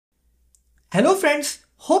Hello friends,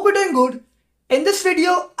 hope you're doing good. In this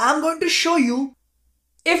video, I'm going to show you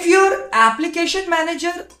if your application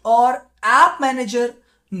manager or app manager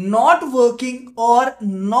not working or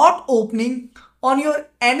not opening on your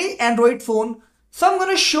any Android phone. So I'm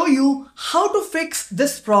going to show you how to fix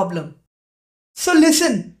this problem. So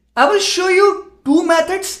listen, I will show you two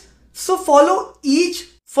methods. So follow each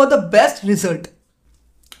for the best result.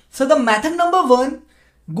 So the method number one,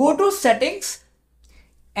 go to settings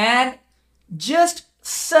and just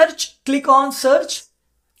click on search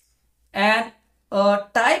and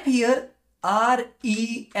type here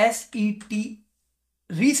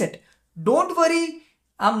reset. Don't worry,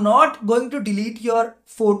 I'm not going to delete your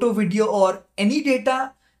photo, video or any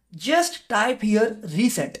data. Just type here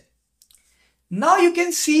reset. Now you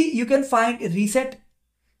can see, you can find reset.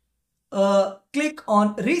 Click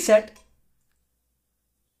on reset.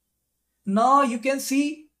 Now you can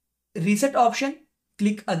see reset option.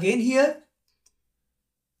 Click again here.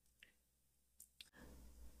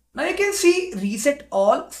 Now you can see reset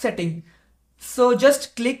all setting. So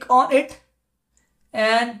just click on it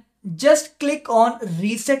and just click on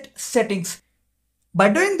reset settings. By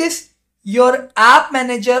doing this, your app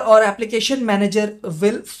manager or application manager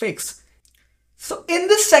will fix. So in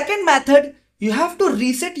this second method, you have to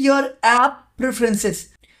reset your app preferences.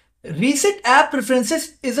 Reset app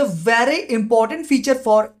preferences is a very important feature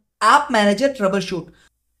for app manager troubleshoot.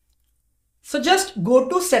 So just go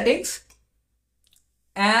to settings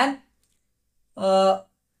and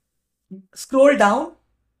scroll down.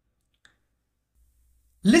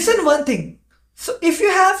 Listen one thing. So if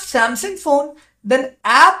you have Samsung phone, then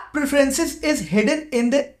app preferences is hidden in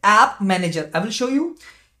the app manager. I will show you.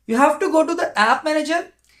 You have to go to the app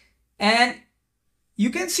manager and you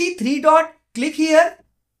can see three dot. Click here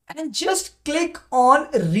and just click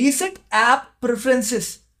on reset app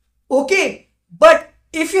preferences. Okay, but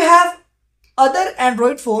if you have other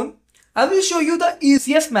Android phone, I will show you the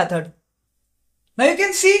easiest method. Now you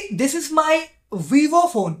can see this is my Vivo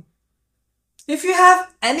phone. If you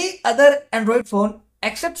have any other Android phone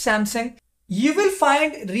except Samsung, you will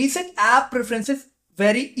find reset app preferences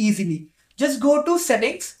very easily. Just go to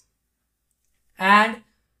settings and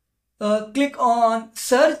click on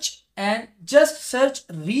search and just search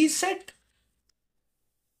reset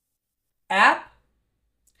app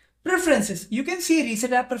preferences. You can see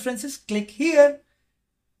reset app preferences. Click here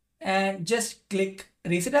and just click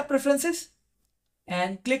reset app preferences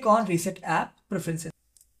and click on reset app preferences.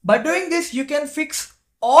 By doing this, you can fix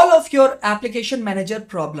all of your application manager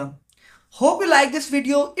problem. Hope you like this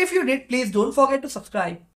video. If you did, please don't forget to subscribe.